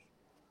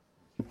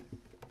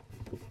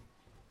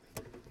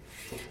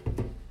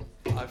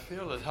I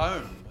feel at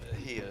home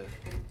here.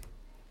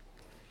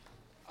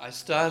 I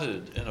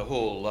started in a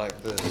hall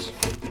like this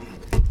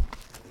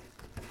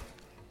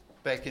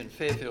back in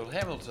Fairfield,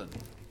 Hamilton.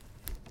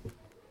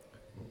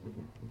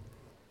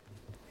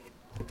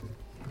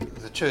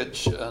 The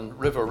church on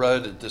River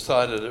Road had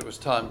decided it was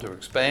time to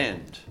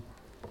expand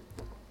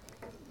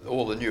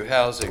all the new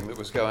housing that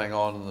was going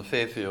on in the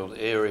Fairfield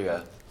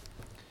area.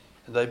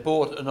 And they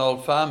bought an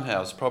old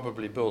farmhouse,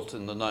 probably built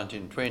in the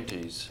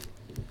 1920s,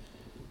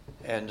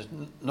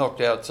 and knocked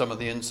out some of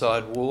the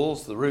inside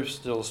walls. The roof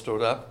still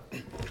stood up,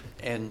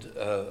 and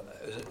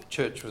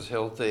church was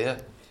held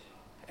there,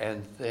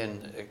 and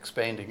then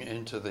expanding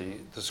into the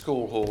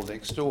school hall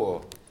next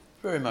door,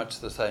 very much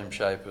the same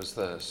shape as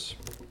this.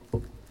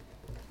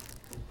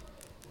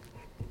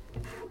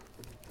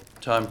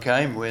 Time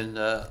came when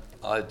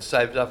I'd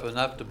saved up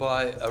enough to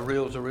buy a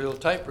reel-to-reel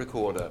tape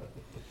recorder,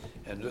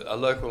 and a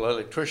local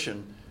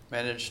electrician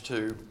managed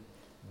to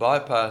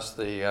bypass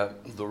the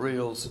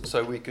reels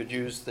so we could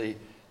use the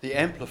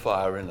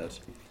amplifier in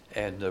it.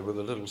 And with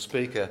a little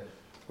speaker,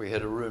 we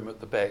had a room at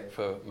the back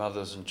for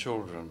mothers and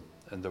children,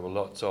 and there were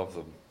lots of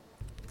them.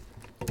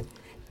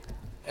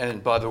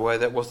 And by the way,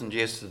 that wasn't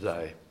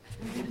yesterday.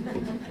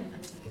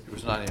 It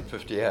was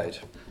 1958.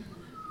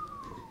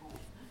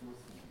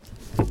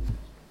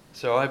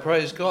 So I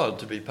praise God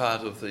to be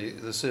part of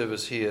the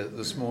service here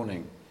this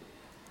morning.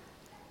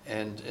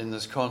 And in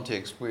this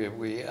context where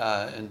we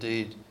are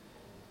indeed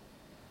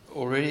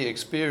already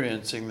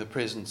experiencing the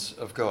presence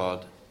of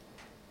God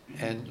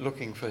and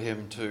looking for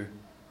him to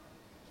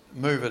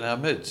move in our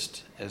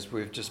midst, as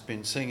we've just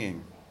been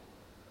singing.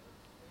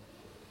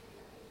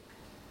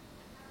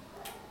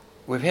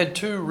 We've had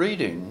two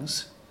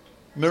readings,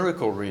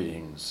 miracle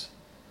readings.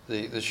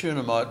 The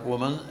Shunammite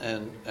woman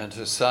and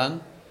her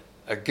son,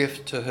 a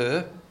gift to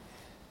her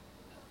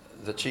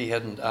that she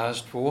hadn't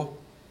asked for.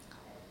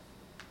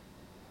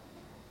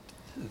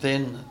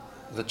 Then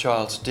the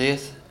child's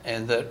death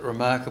and that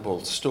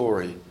remarkable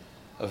story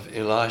of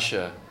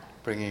Elisha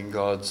bringing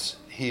God's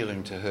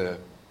healing to her.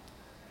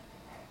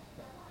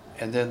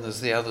 And then there's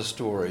the other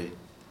story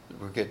that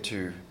we'll get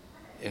to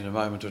in a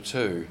moment or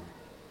two,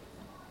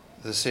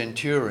 the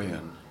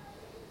centurion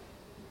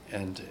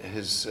and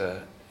his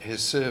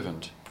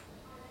servant.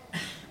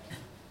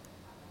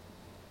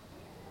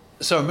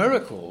 So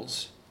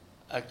miracles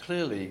are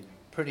clearly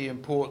pretty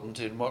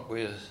important in what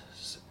we're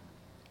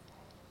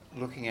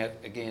looking at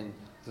again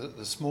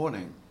this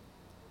morning.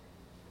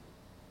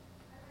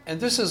 And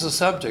this is a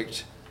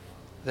subject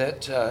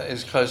that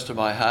is close to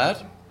my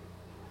heart.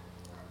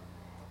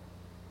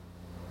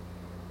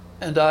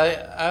 And I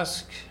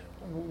ask,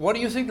 what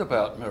do you think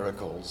about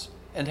miracles?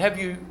 And have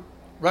you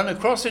run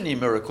across any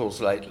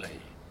miracles lately?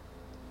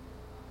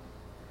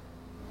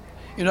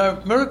 You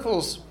know,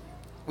 miracles,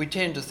 we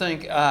tend to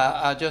think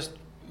are just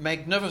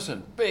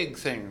magnificent, big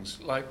things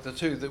like the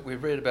two that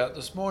we've read about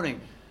this morning.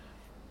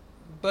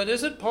 But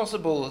is it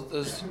possible that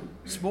there's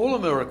smaller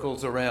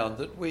miracles around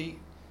that we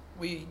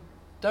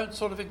don't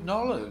sort of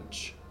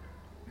acknowledge?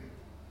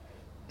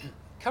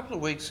 A couple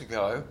of weeks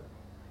ago,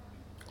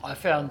 I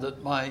found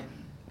that my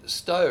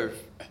stove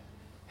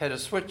had a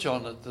switch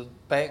on at the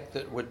back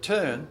that would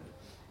turn,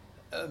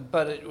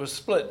 but it was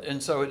split,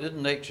 and so it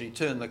didn't actually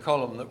turn the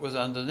column that was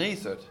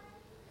underneath it.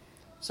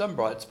 Some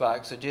bright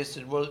spark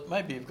suggested, well,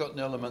 maybe you've got an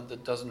element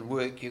that doesn't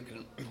work,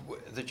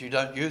 that you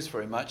don't use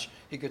very much.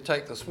 You could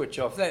take the switch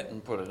off that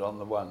and put it on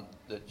the one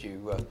that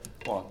you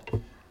want.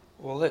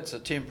 Well, that's a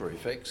temporary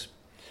fix.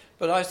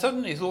 But I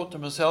suddenly thought to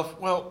myself,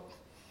 well,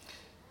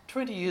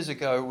 20 years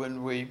ago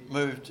when we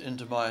moved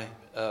into my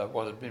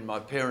what had been my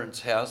parents'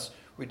 house,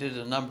 we did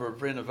a number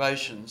of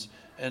renovations,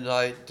 and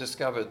I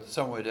discovered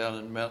somewhere down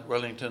in Mount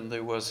Wellington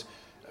there was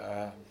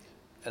an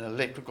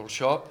electrical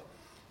shop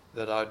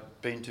that I'd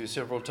been to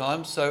several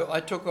times, so I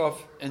took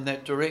off in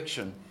that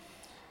direction.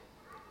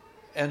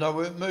 And I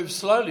moved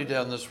slowly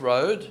down this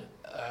road,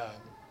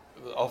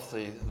 off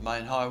the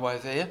main highway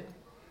there.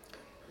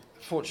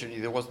 Fortunately,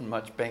 there wasn't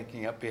much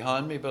banking up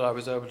behind me, but I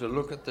was able to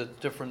look at the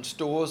different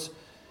stores,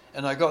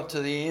 and I got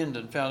to the end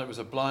and found it was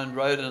a blind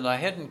road, and I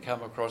hadn't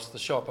come across the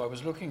shop I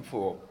was looking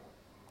for.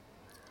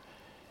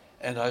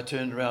 And I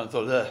turned around and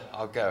thought,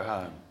 I'll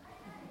go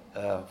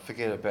home.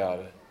 Forget about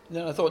it. And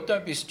then I thought,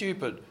 don't be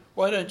stupid.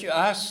 Why don't you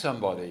ask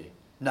somebody?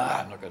 No,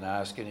 I'm not going to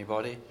ask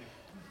anybody.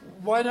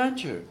 Why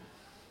don't you?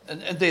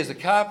 And there's a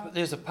park.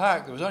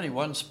 There was only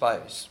one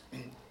space.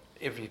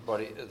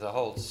 Everybody, the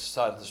whole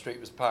side of the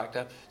street was parked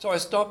up. So I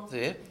stopped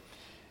there,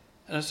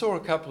 and I saw a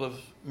couple of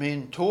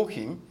men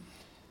talking,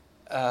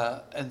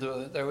 and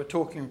they were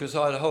talking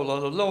beside a whole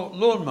lot of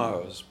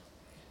lawnmowers.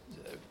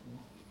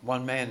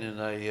 One man in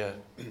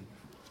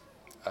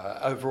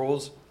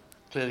overalls,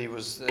 clearly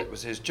that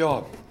was his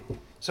job.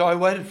 So I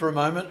waited for a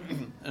moment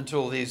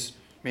until these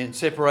men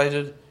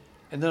separated,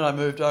 and then I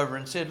moved over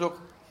and said, look,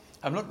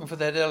 I'm looking for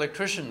that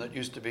electrician that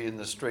used to be in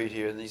the street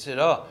here. And he said,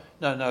 oh,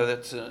 no,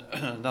 that's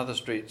another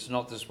street, it's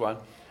not this one.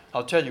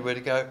 I'll tell you where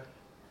to go.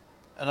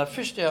 And I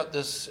fished out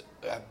this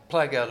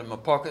plug out of my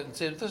pocket and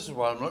said, this is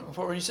what I'm looking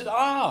for. And he said,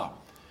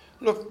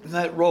 look,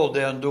 that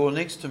roll-down door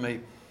next to me,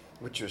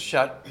 which was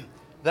shut.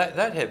 They'd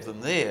have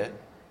them there,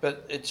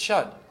 but it's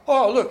shut.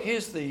 Oh, look,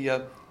 here's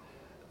the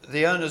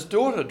owner's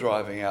daughter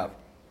driving up.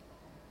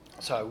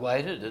 So I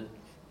waited, and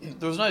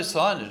there was no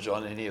signage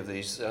on any of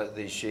these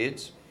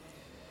sheds.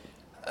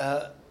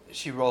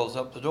 She rolls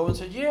up the door and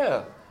said,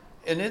 yeah.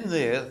 And in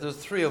there's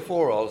 3 or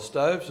 4 old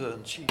stoves,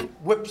 and she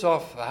whips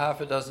off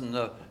half a dozen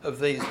of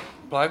these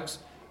plugs,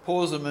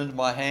 pours them into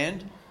my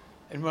hand.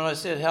 And when I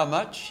said, how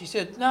much? She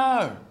said,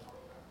 no.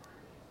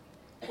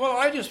 Well,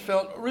 I just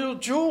felt real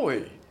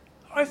joy.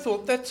 I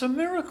thought, that's a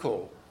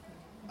miracle.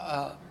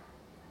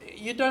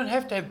 You don't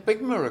have to have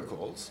big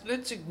miracles.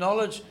 Let's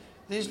acknowledge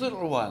these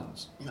little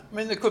ones. I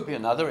mean, there could be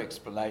another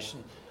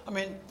explanation. I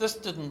mean, this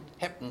didn't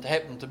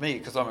happen to me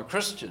because I'm a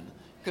Christian.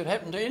 It could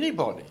happen to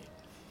anybody.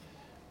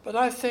 But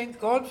I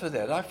thank God for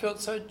that. I felt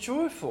so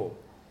joyful.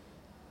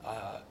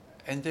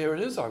 And there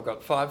it is. I've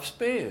got 5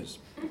 spares.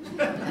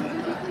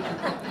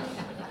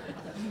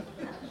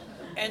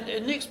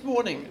 And next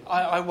morning,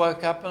 I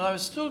woke up and I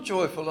was still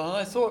joyful. And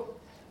I thought,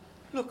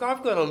 look,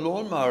 I've got a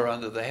lawnmower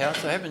under the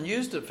house. I haven't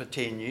used it for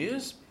 10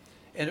 years.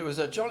 And it was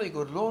a jolly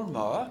good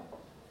lawnmower.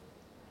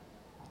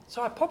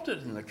 So I popped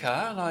it in the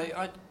car and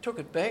I took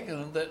it back,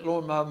 and that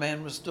lawnmower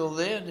man was still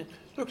there. And it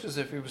looked as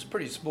if he was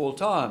pretty small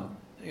time.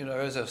 You know,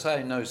 as I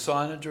say, no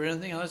signage or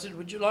anything. And I said,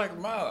 would you like a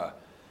mower?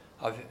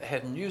 I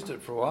hadn't used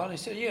it for a while. And he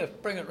said, yeah,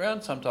 bring it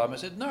round sometime. I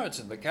said, no, it's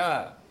in the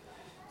car.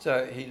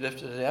 So he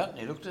lifted it out and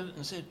he looked at it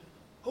and said,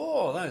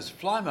 oh, those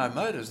Flymo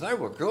motors, they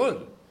were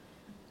good.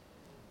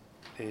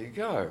 There you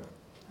go.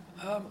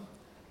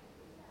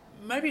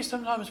 Maybe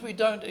sometimes we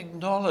don't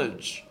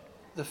acknowledge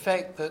the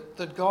fact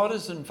that God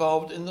is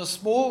involved in the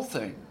small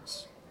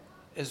things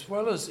as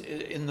well as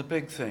in the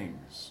big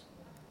things.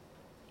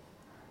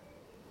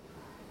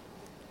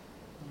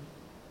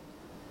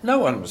 No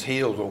one was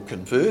healed or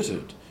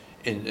converted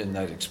in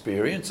that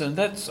experience, and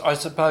that's, I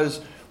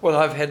suppose, what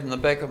I've had in the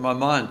back of my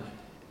mind.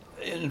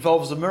 It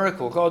involves a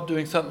miracle, God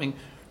doing something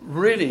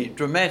really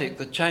dramatic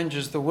that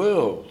changes the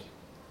world.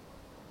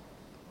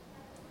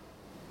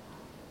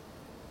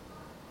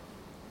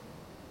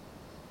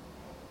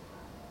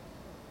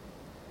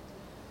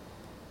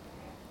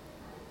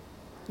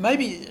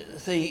 Maybe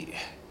the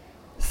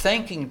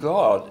thanking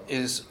God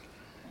is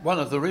one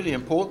of the really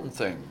important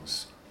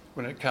things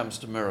when it comes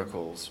to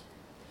miracles.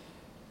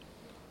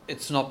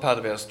 It's not part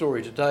of our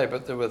story today,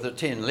 but there were the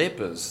 10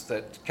 lepers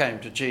that came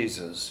to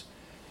Jesus,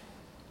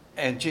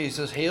 and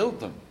Jesus healed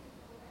them,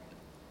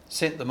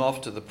 sent them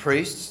off to the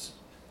priests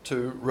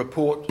to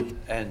report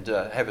and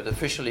have it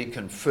officially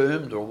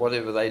confirmed or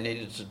whatever they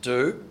needed to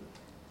do.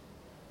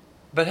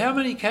 But how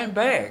many came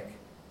back?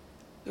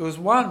 There was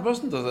one,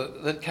 wasn't there,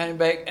 that came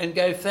back and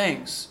gave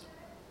thanks.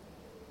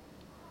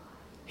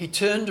 He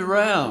turned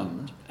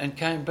around and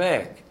came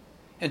back.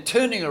 And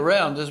turning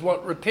around is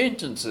what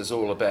repentance is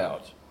all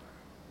about.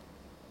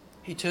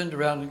 He turned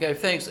around and gave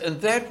thanks,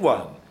 and that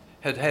one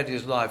had had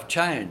his life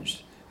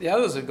changed. The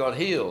others had got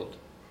healed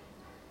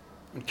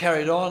and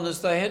carried on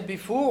as they had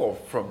before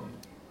from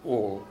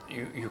all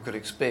you could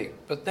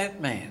expect. But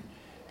that man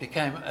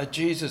became a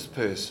Jesus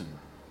person.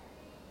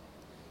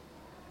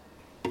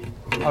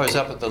 I was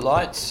up at the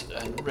lights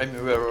in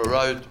Remuera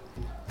Road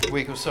a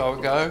week or so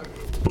ago,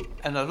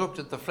 and I looked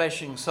at the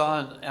flashing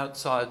sign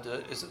outside,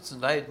 is it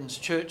St Aidan's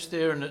Church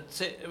there, and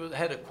it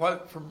had a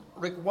quote from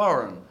Rick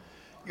Warren: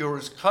 "You're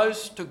as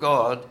close to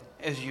God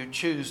as you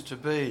choose to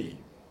be."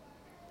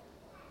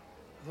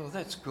 I thought,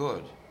 that's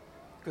good.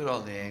 Good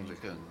on the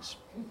Anglicans.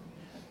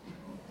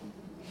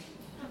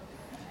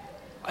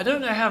 I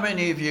don't know how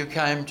many of you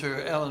came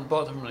to Alan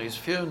Bottomley's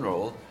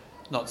funeral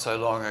not so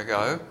long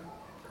ago.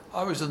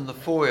 I was in the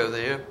foyer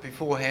there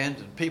beforehand,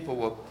 and people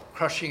were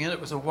crushing in.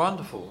 It was a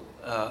wonderful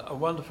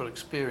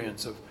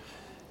experience of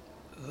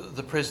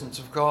the presence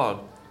of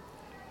God.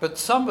 But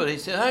somebody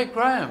said, "Hey,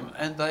 Graham,"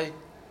 and they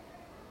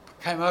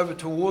came over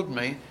toward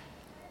me.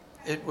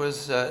 It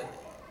was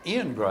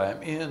Ian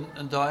Graham, Ian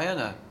and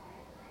Diana.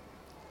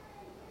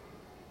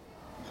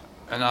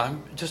 And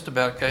I'm just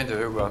about going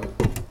to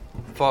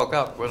fog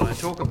up when I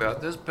talk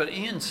about this, but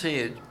Ian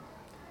said,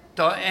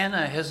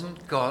 "Diana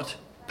hasn't got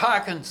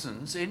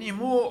Parkinson's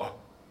anymore."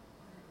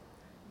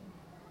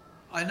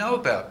 I know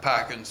about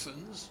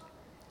Parkinson's.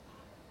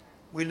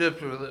 We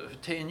lived with it for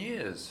 10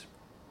 years.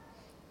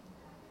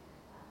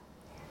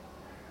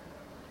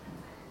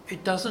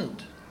 It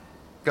doesn't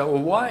go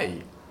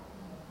away.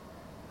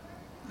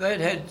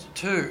 They'd had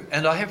 2,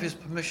 and I have his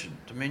permission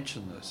to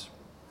mention this.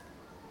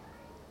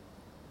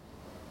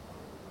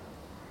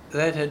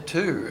 They'd had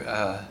 2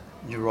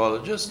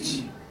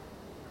 neurologists.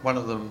 One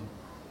of them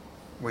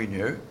we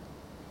knew.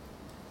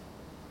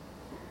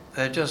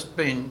 They'd just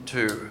been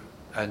to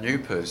a new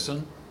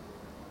person,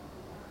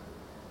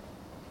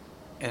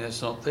 and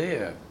it's not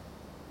there.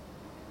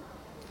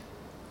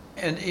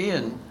 And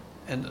Ian,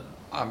 and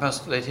I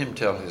must let him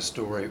tell his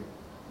story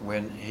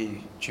when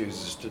he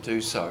chooses to do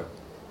so,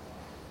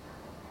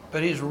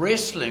 but he's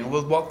wrestling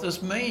with what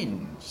this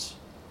means,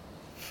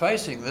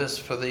 facing this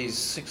for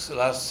these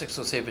last 6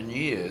 or 7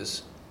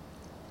 years,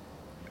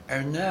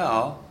 and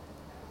now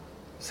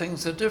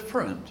things are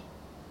different.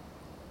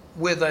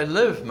 where they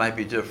live may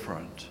be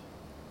different.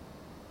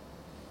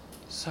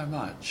 So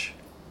much.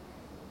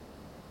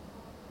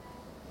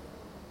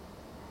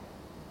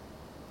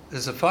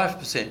 There's a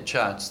 5%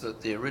 chance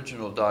that the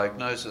original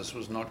diagnosis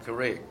was not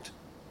correct.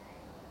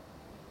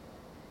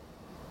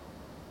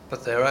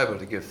 But they're able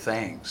to give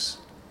thanks.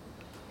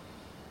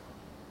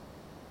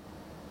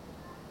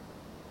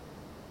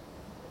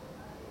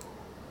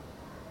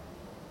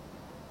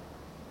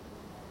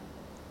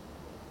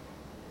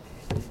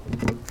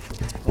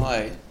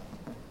 My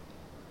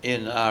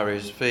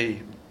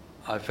NRSV,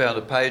 I found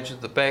a page at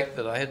the back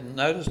that I hadn't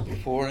noticed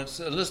before, and it's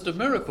a list of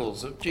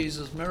miracles, of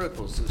Jesus'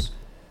 miracles. There's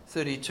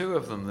 32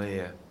 of them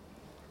there.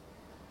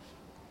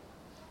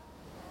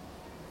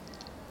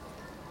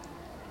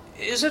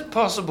 Is it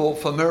possible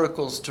for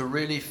miracles to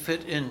really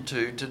fit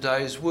into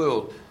today's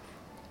world?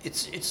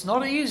 It's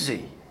not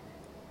easy.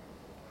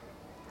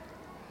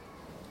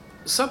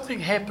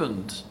 Something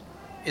happened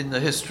in the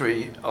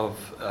history of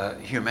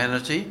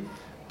humanity.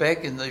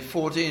 Back in the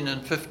 14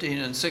 and 15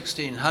 and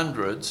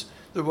 1600s,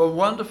 there were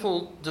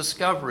wonderful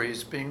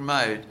discoveries being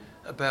made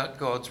about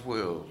God's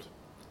world,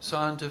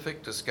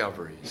 scientific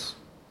discoveries.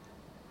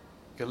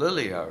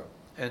 Galileo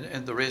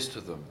and the rest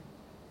of them.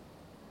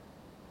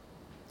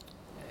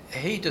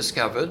 He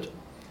discovered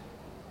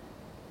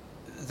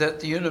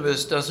that the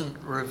universe doesn't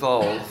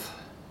revolve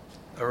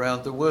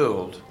around the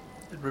world,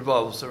 it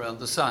revolves around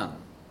the sun.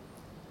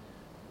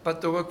 But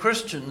there were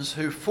Christians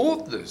who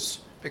fought this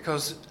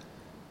because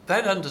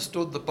they'd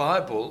understood the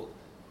Bible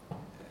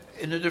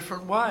in a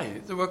different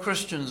way. There were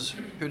Christians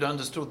who'd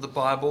understood the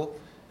Bible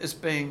as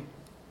being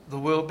the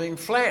world being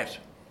flat.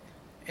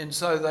 And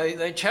so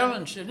they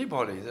challenged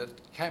anybody that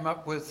came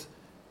up with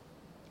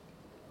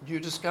new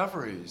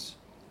discoveries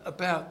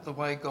about the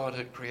way God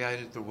had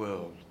created the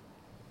world.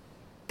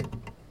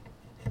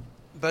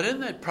 But in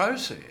that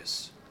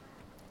process,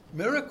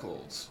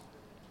 miracles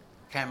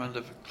came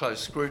under close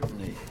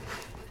scrutiny,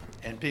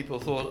 and people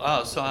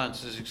thought,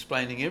 science is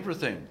explaining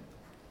everything.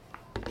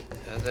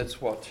 That's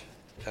what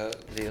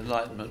the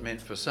Enlightenment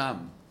meant for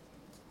some.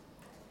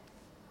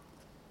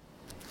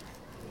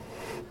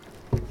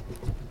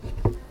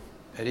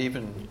 It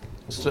even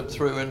slipped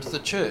through into the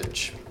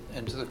church,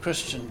 into the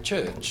Christian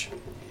church.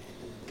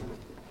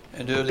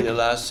 And earlier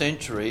last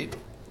century,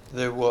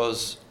 there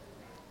was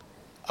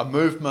a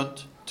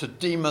movement to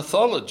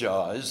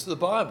demythologise the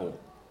Bible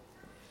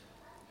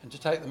and to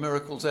take the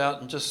miracles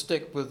out and just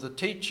stick with the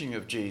teaching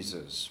of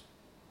Jesus.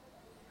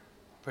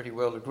 Pretty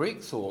well the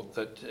Greek thought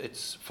that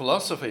it's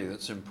philosophy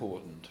that's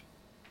important.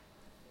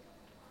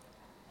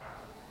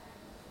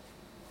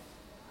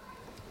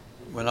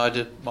 When I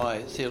did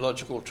my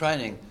theological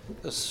training,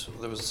 there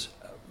was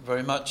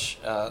very much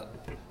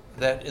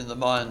that in the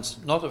minds,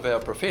 not of our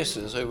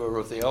professors who were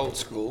of the old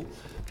school,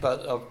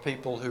 but of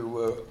people who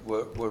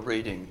were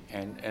reading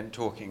and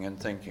talking and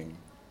thinking.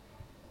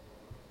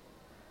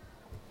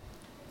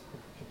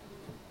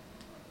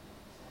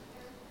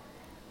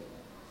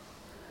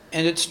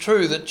 And it's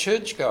true that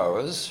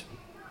churchgoers,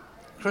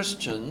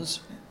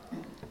 Christians,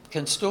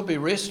 can still be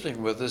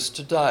wrestling with this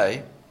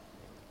today,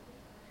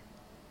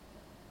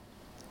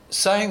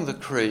 saying the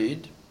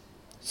Creed,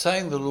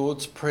 saying the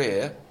Lord's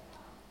Prayer,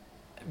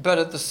 but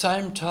at the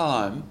same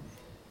time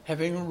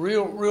having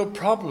real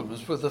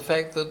problems with the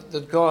fact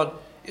that God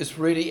is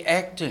really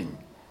acting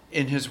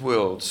in his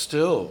world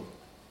still.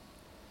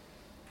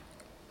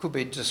 Could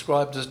be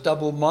described as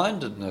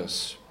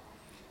double-mindedness.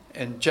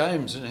 And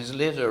James in his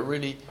letter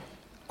really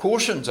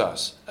cautions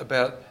us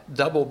about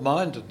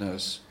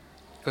double-mindedness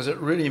because it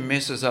really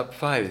messes up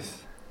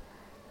faith.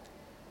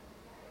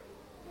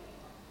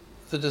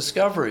 The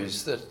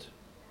discoveries that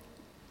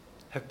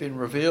have been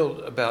revealed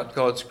about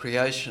God's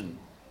creation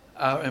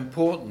are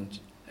important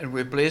and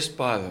we're blessed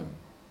by them.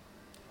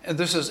 And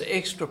this is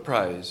extra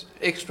praise,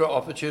 extra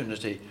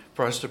opportunity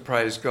for us to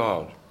praise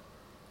God.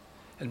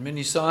 And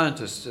many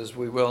scientists, as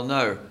we well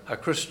know, are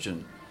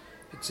Christian.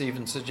 It's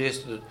even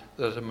suggested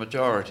that a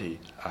majority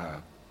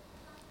are.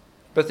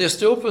 But there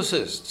still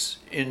persists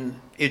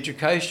in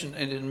education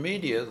and in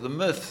media the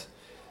myth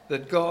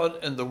that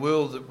God and the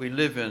world that we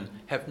live in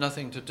have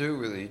nothing to do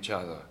with each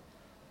other.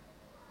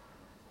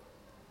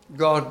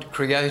 God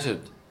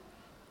created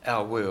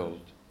our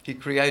world. He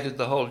created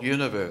the whole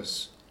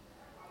universe.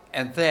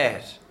 And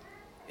that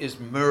is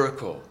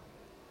miracle.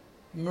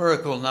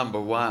 Miracle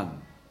number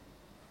one.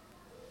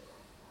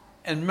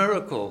 And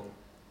miracle,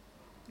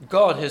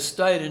 God has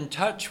stayed in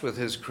touch with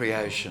his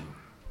creation.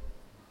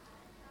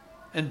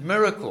 And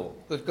miracle,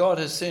 that God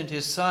has sent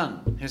his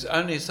Son, his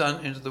only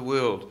Son, into the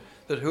world,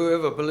 that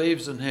whoever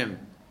believes in him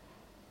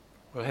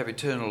will have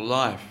eternal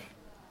life.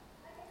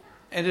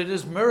 And it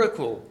is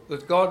miracle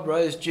that God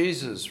raised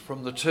Jesus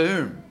from the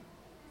tomb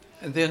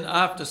and then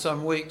after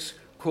some weeks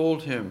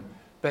called him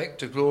back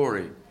to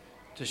glory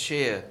to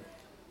share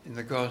in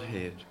the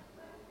Godhead.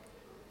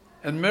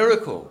 And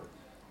miracle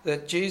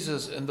that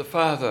Jesus and the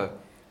Father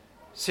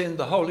send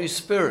the Holy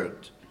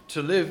Spirit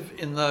to live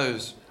in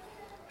those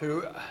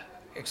who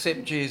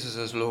accept Jesus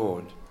as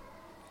Lord.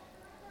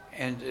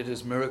 And it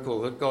is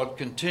miracle that God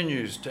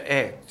continues to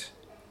act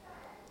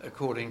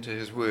according to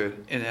his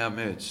word in our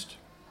midst.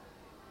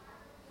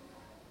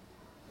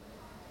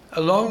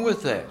 Along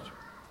with that,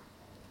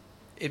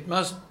 it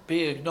must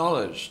be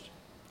acknowledged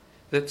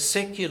that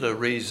secular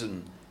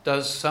reason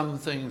does some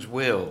things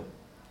well,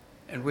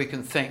 and we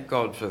can thank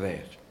God for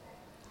that.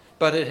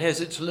 But it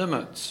has its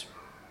limits.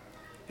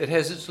 It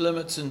has its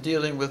limits in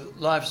dealing with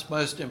life's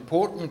most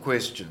important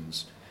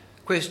questions.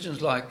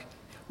 Questions like,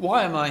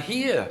 why am I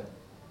here?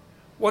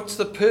 What's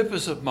the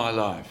purpose of my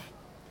life?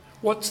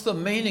 What's the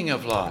meaning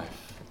of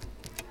life?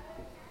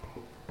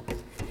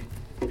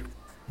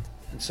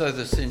 And so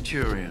the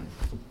centurion.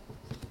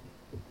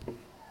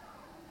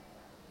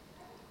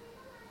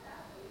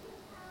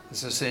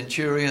 There's a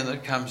centurion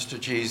that comes to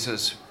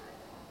Jesus,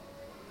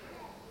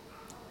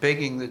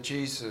 begging that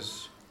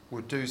Jesus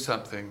would do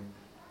something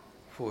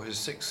for his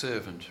sick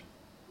servant.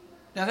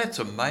 Now that's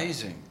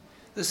amazing.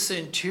 This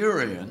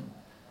centurion,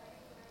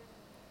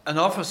 an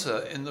officer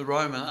in the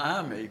Roman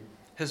army,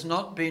 has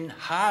not been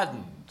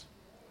hardened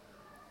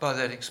by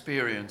that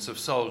experience of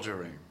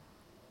soldiering.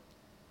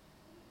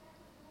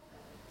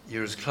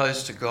 You're as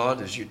close to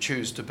God as you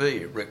choose to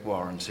be, Rick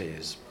Warren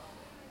says.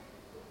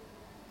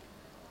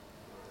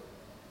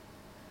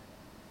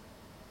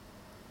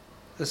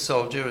 This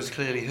soldier has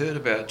clearly heard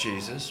about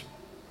Jesus.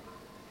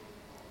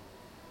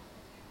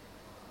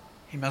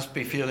 He must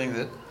be feeling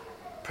that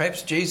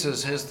perhaps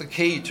Jesus has the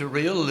key to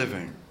real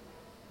living.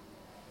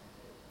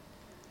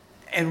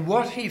 And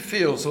what he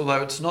feels,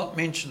 although it's not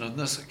mentioned on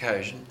this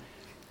occasion,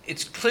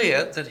 it's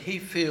clear that he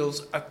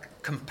feels a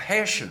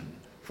compassion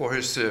for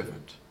his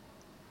servant.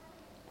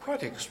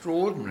 Quite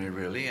extraordinary,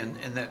 really,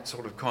 in that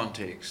sort of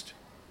context.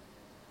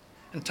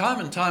 And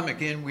time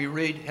again, we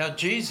read how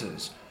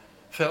Jesus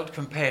felt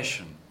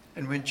compassion.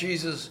 And when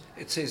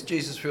it says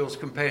Jesus feels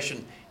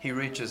compassion, he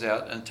reaches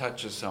out and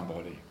touches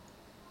somebody.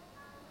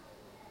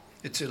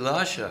 It's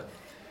Elisha,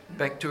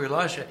 back to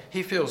Elisha.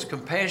 He feels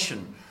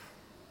compassion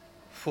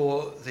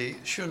for the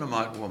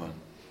Shunammite woman.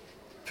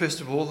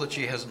 First of all, that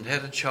she hasn't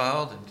had a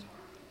child, and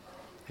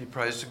he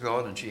prays to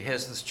God and she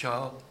has this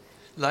child.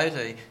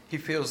 Later, he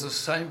feels the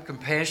same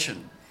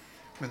compassion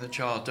when the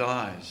child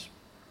dies.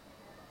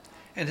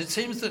 And it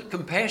seems that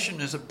compassion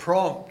is a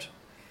prompt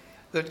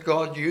that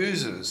God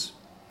uses.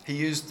 He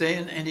used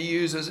then and he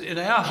uses in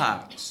our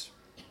hearts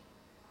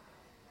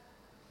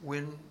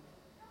when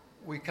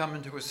we come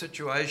into a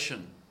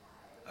situation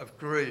of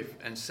grief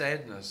and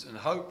sadness and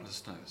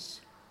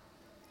hopelessness,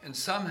 and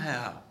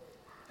somehow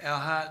our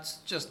hearts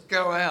just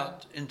go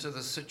out into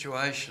the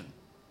situation.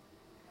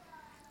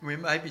 We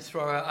maybe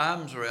throw our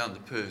arms around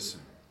the person,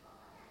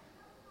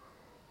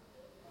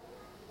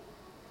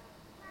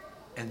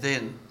 and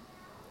then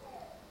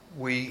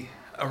we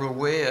are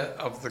aware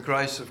of the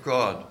grace of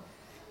God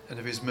and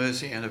of his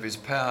mercy and of his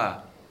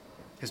power,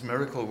 his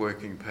miracle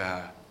working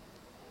power.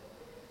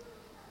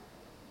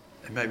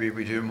 And maybe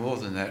we do more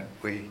than that.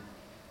 We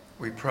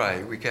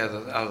pray, we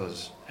gather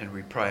others and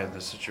we pray in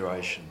the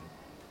situation.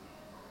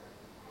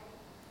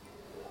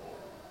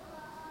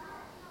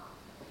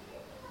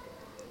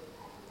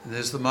 And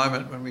there's the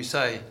moment when we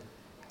say,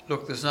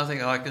 look, there's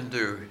nothing I can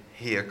do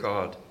here,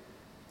 God.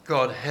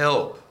 God,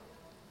 help,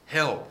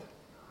 help.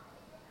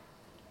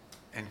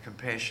 And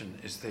compassion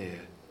is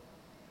there.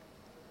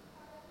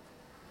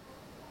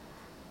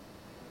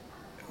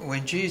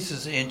 When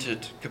Jesus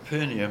entered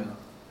Capernaum,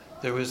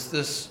 there was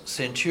this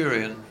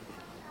centurion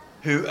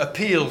who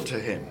appealed to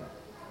him.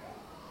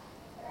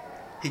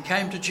 He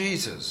came to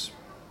Jesus.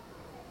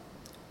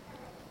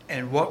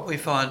 And what we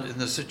find in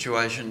the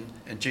situation,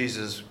 and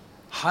Jesus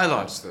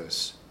highlights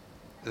this,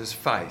 is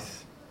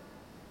faith.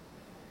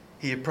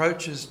 He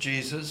approaches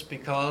Jesus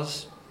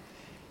because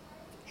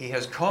he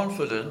has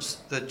confidence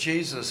that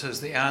Jesus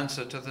is the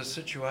answer to the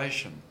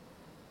situation.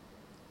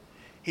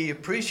 He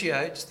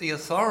appreciates the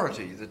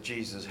authority that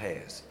Jesus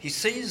has. He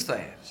sees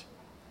that.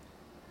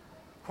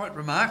 Quite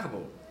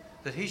remarkable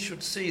that he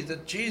should see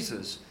that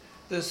Jesus,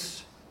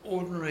 this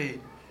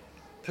ordinary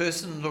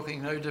person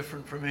looking no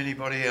different from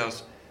anybody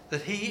else,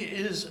 that he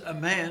is a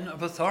man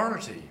of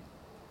authority.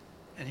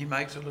 And he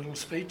makes a little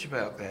speech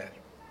about that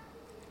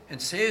and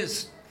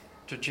says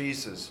to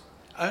Jesus,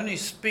 only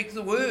speak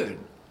the word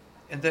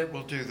and that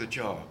will do the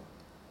job.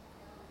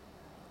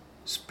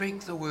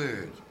 Speak the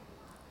word.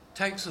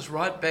 Takes us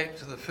right back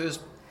to the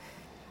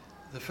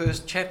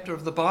first chapter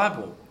of the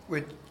Bible,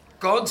 where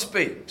God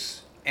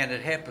speaks and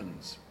it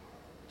happens.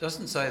 It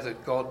doesn't say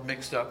that God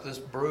mixed up this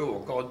brew, or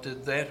God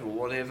did that, or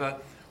whatever,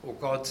 or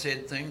God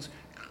said things.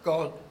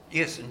 God,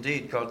 yes,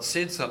 indeed, God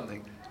said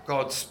something.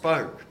 God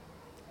spoke.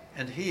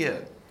 And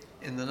here,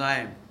 in the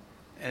name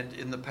and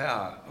in the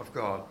power of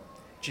God,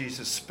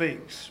 Jesus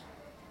speaks.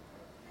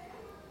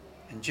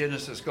 In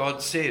Genesis,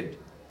 God said,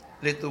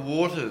 let the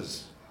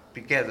waters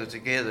be gathered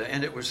together,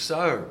 and it was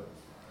so.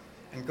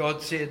 And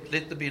God said,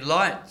 let there be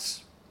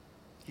lights.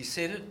 He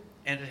said it,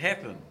 and it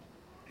happened.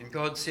 And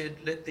God said,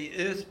 let the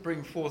earth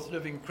bring forth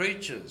living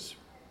creatures,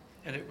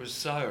 and it was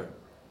so.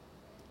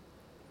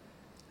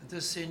 And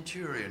this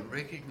centurion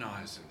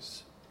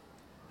recognizes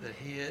that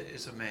here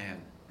is a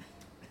man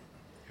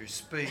who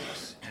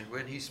speaks, and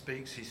when he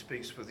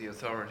speaks with the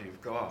authority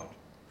of God.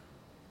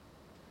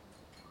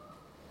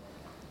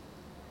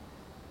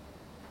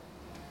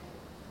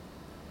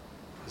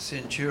 The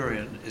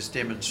centurion is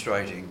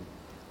demonstrating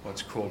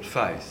what's called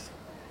faith.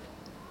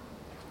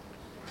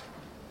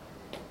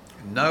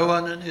 No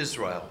one in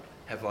Israel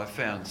have I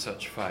found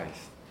such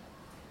faith.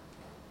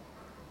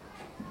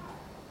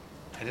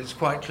 And it's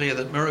quite clear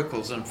that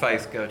miracles and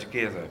faith go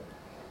together.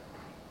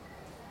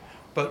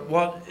 But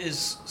what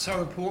is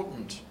so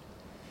important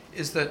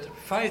is that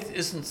faith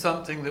isn't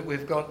something that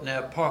we've got in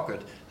our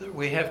pocket, that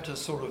we have to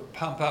sort of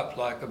pump up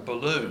like a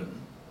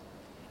balloon,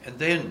 and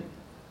then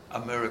a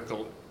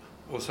miracle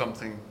or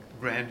something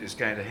grand is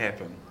going to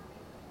happen.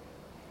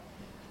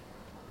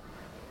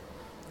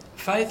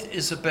 Faith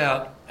is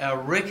about our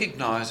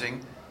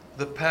recognising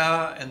the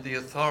power and the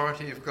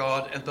authority of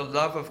God and the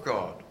love of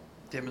God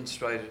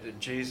demonstrated in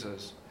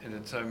Jesus and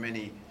in so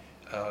many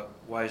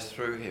ways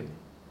through him.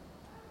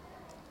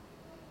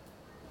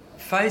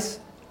 Faith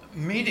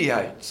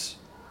mediates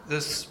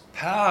this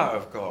power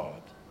of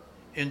God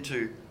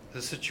into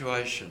the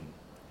situation.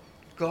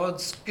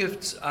 God's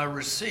gifts are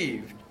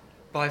received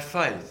by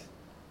faith,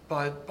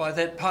 by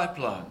that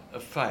pipeline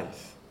of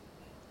faith.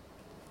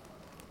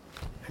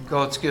 And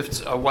God's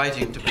gifts are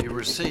waiting to be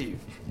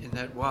received in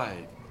that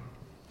way.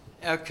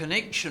 Our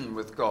connection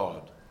with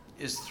God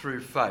is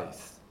through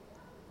faith.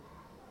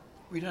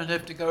 We don't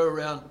have to go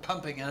around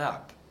pumping it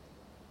up.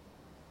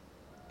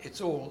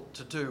 It's all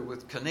to do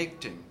with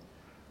connecting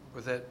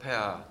with that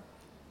power,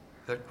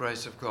 that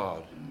grace of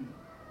God.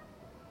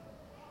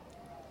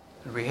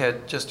 And we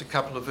had just a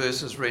couple of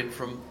verses read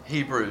from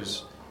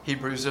Hebrews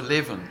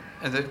 11,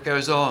 and that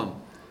goes on.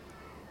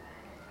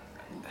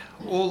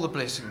 All the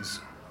blessings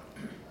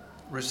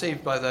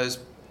received by those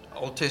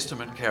Old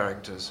Testament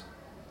characters,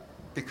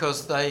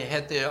 because they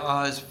had their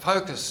eyes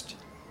focused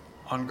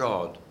on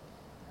God,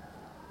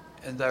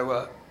 and they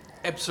were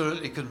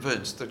absolutely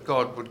convinced that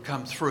God would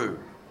come through.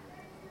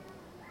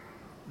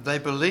 They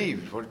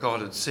believed what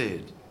God had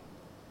said.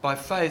 By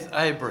faith,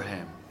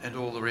 Abraham and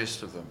all the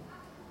rest of them.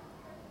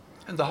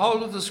 And the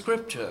whole of the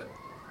scripture,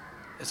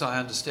 as I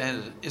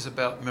understand it, is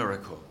about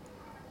miracle.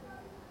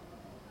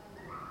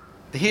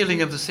 The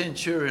healing of the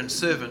centurion's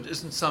servant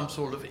isn't some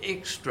sort of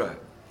extra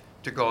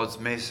to God's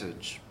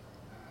message,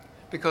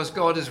 because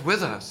God is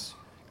with us.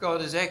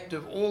 God is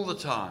active all the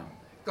time.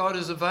 God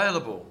is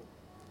available.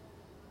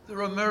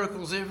 There are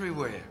miracles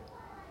everywhere.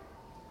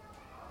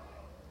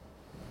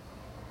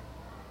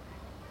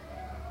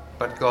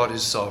 But God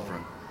is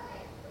sovereign.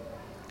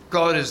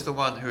 God is the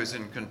one who is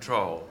in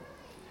control.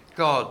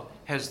 God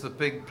has the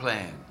big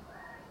plan.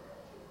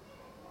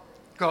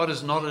 God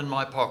is not in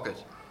my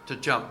pocket to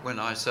jump when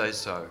I say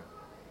so.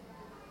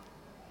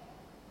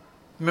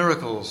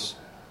 Miracles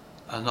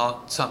are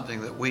not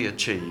something that we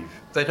achieve.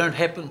 They don't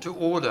happen to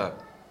order.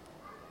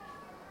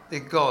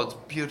 They're God's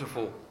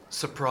beautiful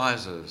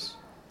surprises.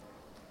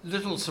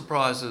 Little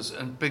surprises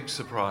and big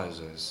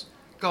surprises.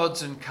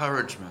 God's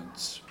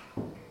encouragements.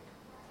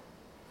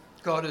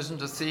 God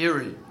isn't a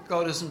theory.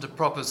 God isn't a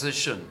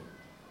proposition.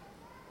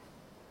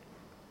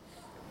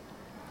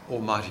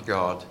 Almighty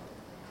God,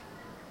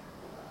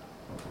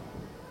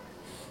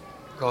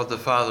 God the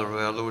Father of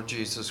our Lord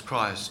Jesus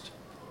Christ,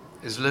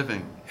 is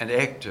living and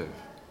active.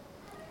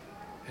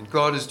 And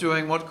God is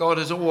doing what God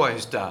has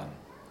always done,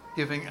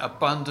 giving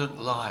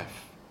abundant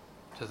life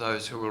to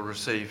those who will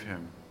receive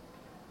him.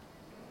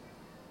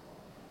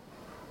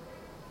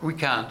 We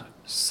can't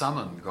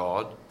summon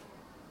God,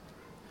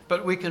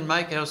 but we can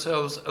make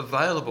ourselves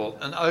available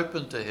and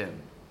open to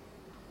him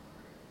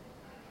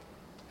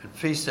and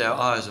feast our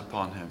eyes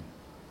upon him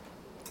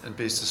and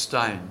be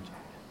sustained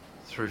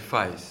through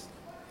faith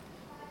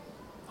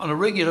on a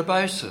regular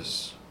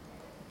basis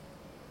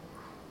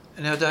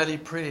in our daily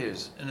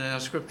prayers, in our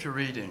scripture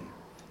reading,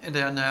 and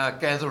in our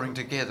gathering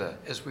together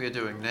as we are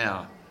doing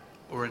now,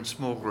 or in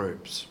small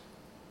groups.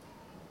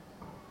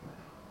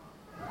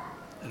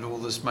 And all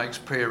this makes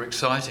prayer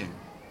exciting,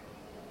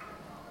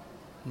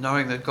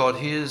 knowing that God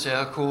hears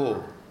our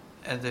call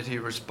and that he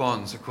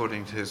responds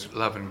according to his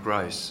love and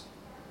grace,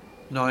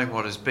 knowing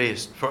what is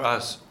best for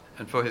us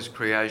and for his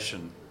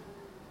creation.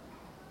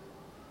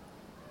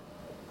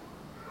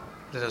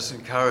 Let us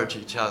encourage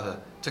each other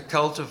to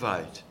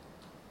cultivate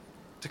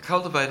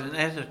an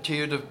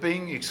attitude of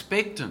being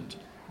expectant,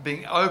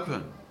 being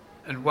open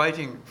and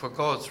waiting for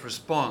God's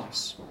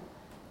response,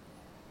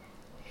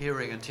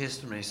 hearing a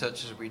testimony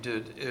such as we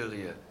did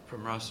earlier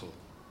from Russell.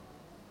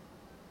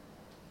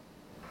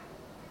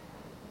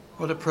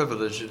 What a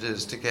privilege it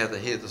is to gather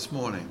here this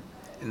morning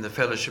in the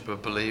fellowship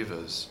of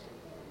believers,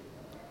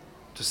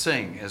 to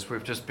sing, as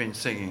we've just been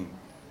singing,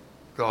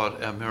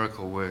 God, our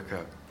miracle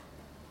worker.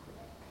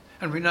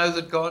 And we know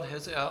that God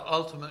has our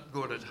ultimate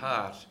good at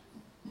heart,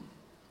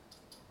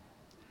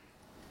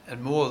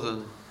 and more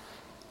than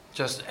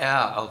just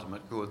our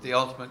ultimate good, the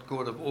ultimate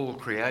good of all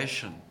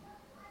creation.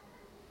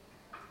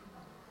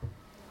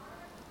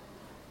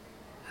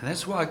 And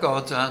that's why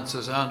God's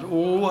answers aren't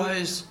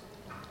always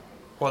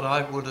what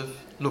I would have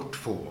looked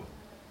for,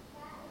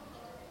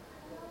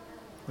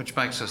 which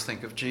makes us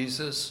think of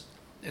Jesus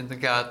in the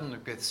Garden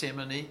of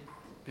Gethsemane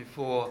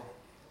before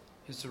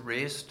his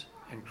arrest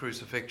and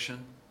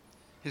crucifixion.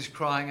 He's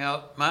crying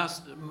out,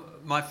 Master,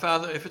 my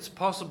Father, if it's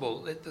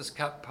possible, let this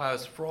cup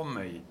pass from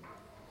me.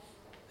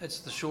 That's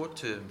the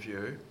short-term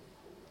view.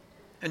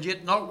 And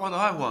yet not what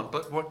I want,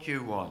 but what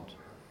you want.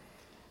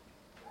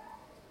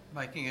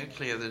 Making it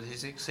clear that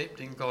he's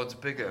accepting God's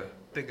bigger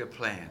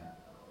plan.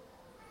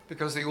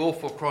 Because the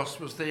awful cross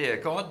was there.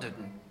 God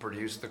didn't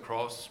produce the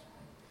cross,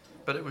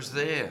 but it was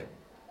there.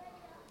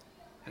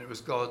 And it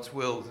was God's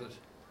will that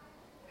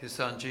his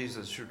son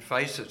Jesus should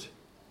face it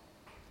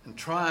and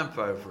triumph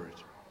over it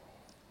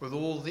with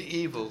all the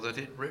evil that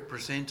it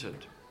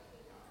represented.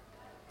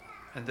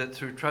 And that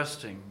through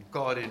trusting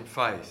God in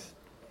faith,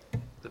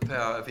 the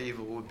power of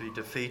evil would be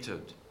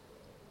defeated,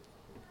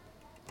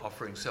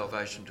 offering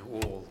salvation to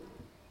all.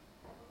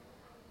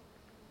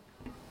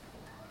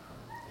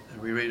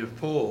 And we read of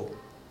Paul.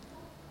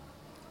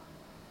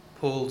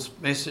 Paul's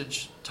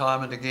message,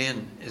 time and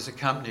again, is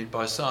accompanied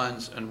by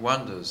signs and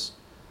wonders,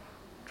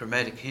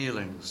 dramatic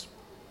healings.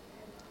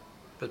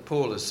 But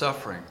Paul is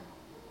suffering.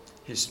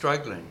 He's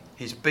struggling.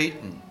 He's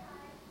beaten.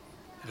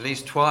 At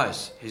least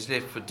twice he's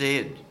left for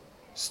dead,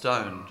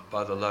 stoned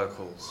by the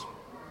locals.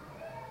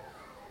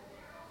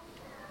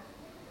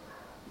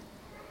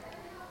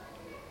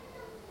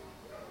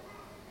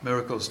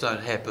 Miracles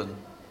don't happen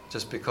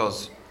just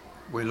because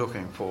we're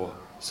looking for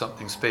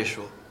something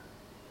special.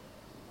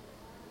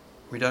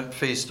 We don't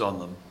feast on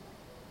them.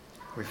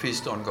 We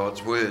feast on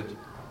God's word.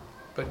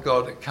 But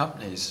God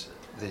accompanies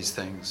these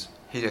things.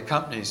 He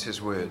accompanies his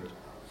word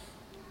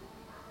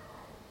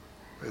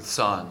with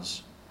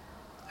signs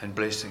and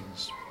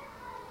blessings.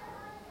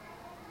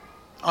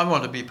 I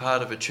want to be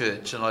part of a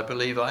church, and I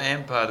believe I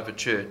am part of a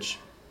church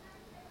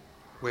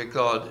where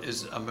God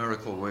is a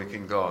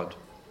miracle-working God.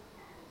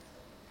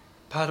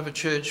 Part of a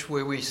church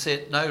where we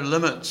set no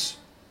limits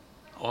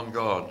on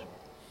God.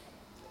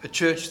 A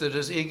church that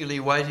is eagerly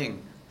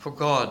waiting for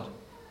God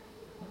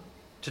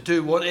to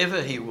do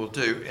whatever he will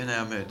do in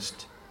our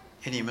midst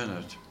any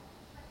minute.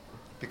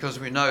 Because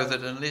we know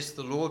that unless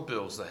the Lord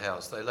builds the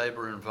house, they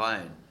labour in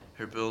vain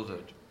who build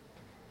it.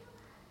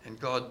 And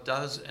God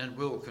does and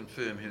will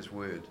confirm his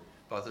word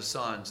by the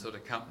signs that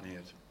accompany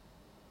it.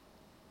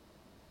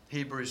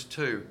 Hebrews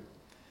 2.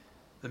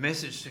 The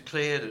message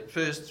declared at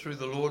first through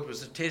the Lord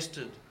was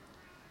attested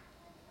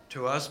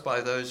to us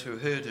by those who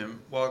heard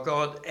him, while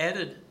God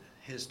added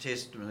to his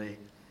testimony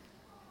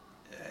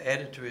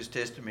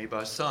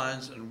by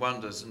signs and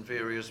wonders and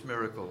various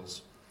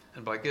miracles,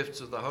 and by gifts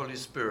of the Holy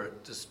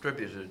Spirit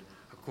distributed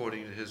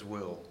according to his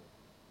will.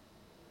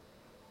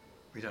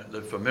 We don't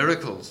live for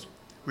miracles.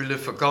 We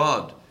live for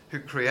God, who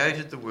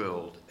created the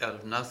world out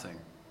of nothing.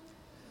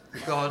 The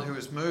God who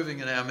is moving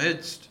in our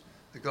midst,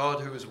 the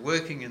God who is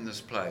working in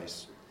this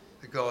place,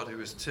 the God who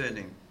is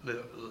turning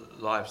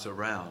lives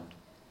around.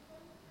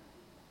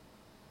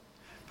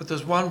 But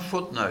there's one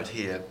footnote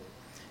here,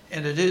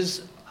 and it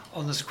is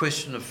on this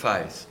question of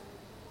faith.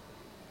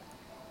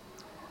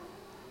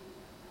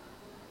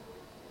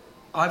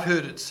 I've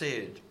heard it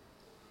said,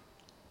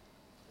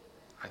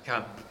 I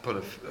can't put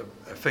a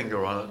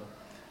finger on it,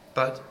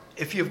 but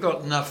if you've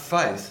got enough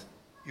faith,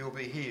 you'll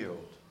be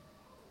healed.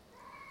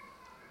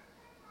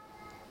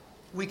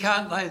 We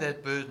can't lay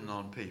that burden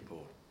on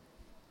people.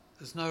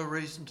 There's no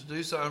reason to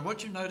do so. And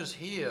what you notice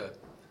here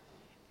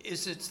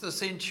is it's the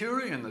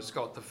centurion that's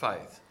got the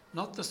faith,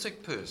 not the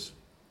sick person.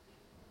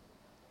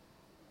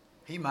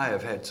 He may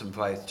have had some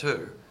faith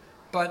too,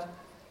 but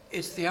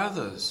it's the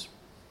others.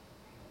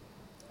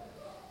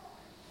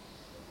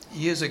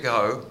 Years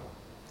ago,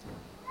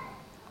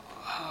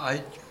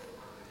 I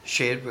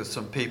shared with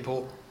some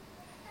people,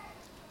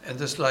 and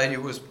this lady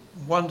was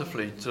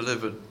wonderfully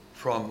delivered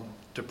from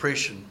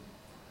depression.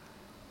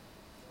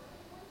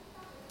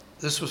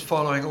 This was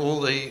following all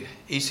the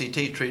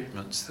ECT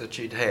treatments that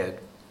she'd had.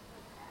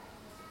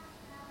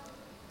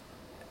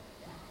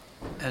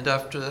 And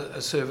after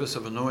a service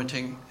of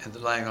anointing and the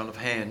laying on of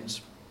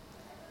hands,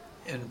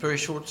 in a very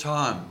short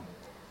time,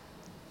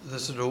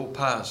 this had all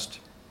passed,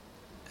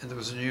 and there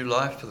was a new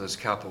life for this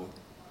couple.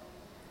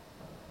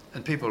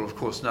 And people, of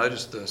course,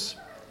 noticed this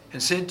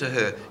and said to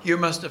her, "You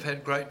must have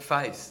had great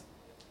faith."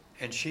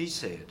 And she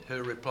said,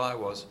 her reply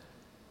was,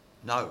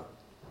 "No,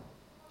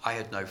 I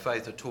had no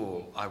faith at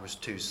all. I was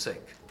too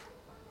sick."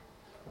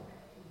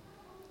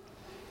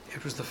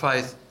 It was the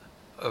faith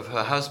of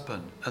her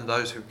husband and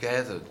those who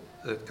gathered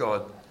that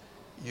God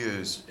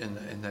used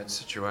in that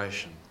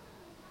situation.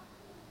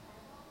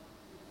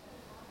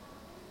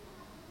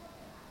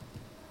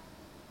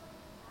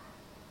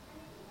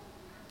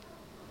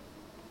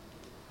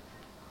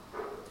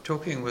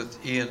 Talking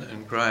with Ian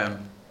and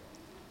Graham,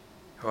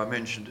 who I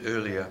mentioned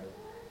earlier,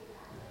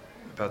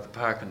 about the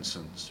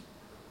Parkinsons,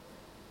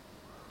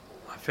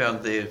 I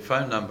found their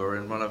phone number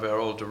in one of our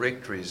old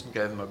directories and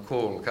gave them a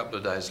call a couple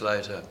of days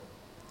later.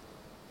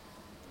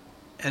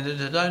 And it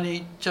had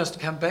only just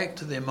come back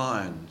to their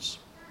minds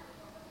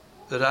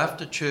that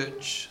after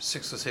church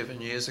 6 or 7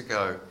 years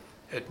ago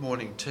at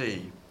morning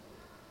tea,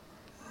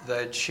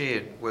 they'd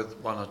shared with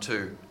one or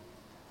two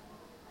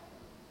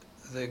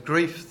the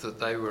grief that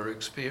they were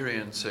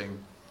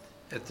experiencing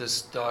at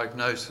this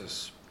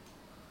diagnosis,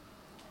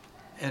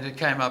 And it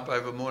came up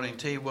over morning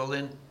tea, well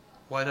then,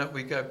 why don't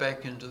we go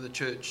back into the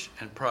church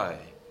and pray?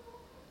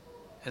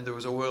 And there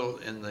was oil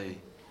in the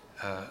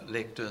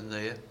lectern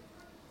there.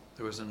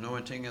 There was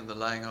anointing and the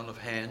laying on of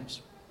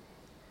hands.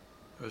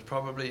 It was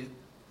probably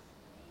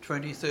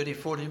 20, 30,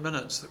 40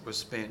 minutes that was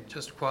spent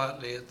just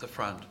quietly at the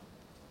front.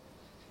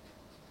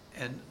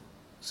 And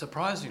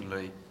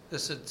surprisingly,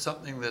 this is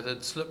something that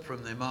had slipped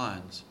from their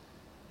minds.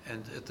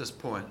 And at this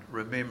point,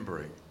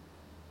 remembering,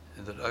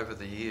 and that over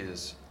the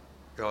years,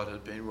 God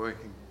had been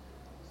working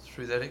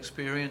through that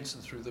experience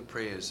and through the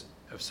prayers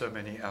of so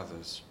many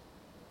others.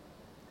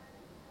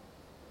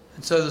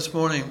 And so this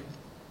morning,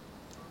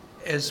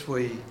 as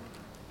we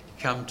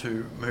come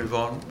to move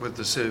on with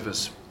the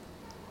service,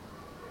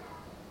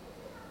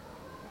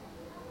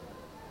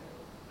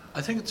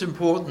 I think it's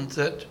important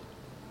that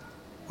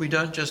we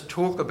don't just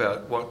talk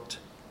about what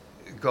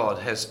God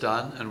has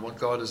done and what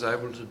God is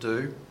able to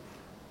do,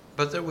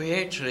 but that we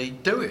actually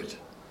do it.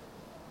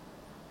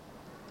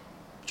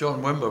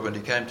 John Wimber, when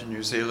he came to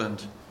New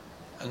Zealand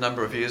a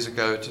number of years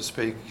ago to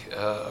speak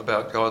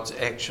about God's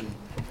action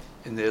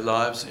in their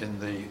lives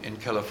in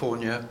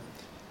California,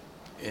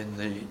 in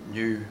the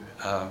new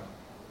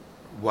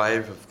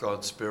wave of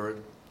God's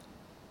Spirit,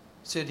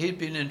 said he'd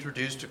been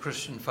introduced to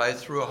Christian faith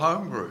through a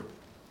home group.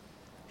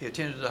 He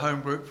attended a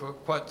home group for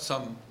quite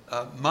some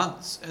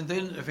months, and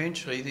then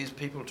eventually these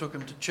people took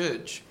him to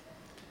church.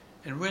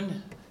 And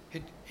when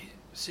he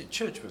said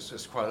church was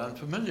just quite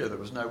unfamiliar, there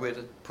was nowhere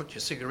to put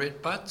your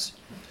cigarette butts.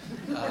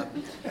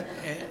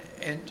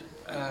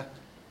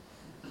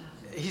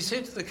 He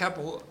said to the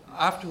couple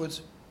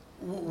afterwards,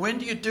 when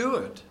do you do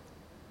it?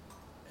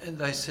 And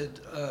they said,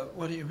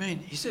 what do you mean?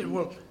 He said,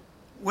 well,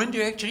 when do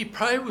you actually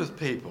pray with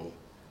people?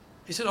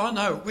 He said, oh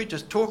no, we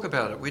just talk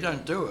about it, we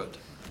don't do it.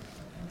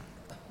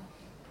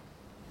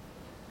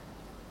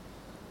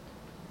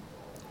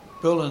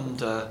 Bill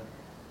and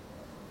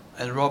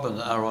Robin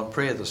are on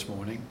prayer this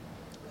morning,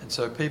 and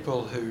so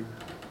people who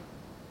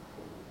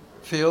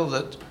feel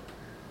that,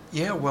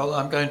 yeah, well,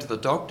 I'm going to the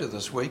doctor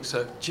this week,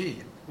 so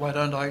gee, why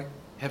don't I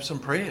have some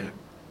prayer?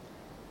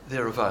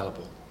 They're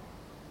available.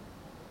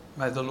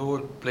 May the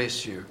Lord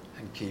bless you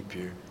and keep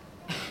you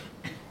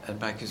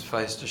and make his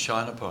face to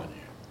shine upon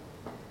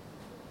you.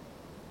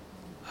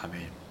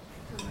 Amen.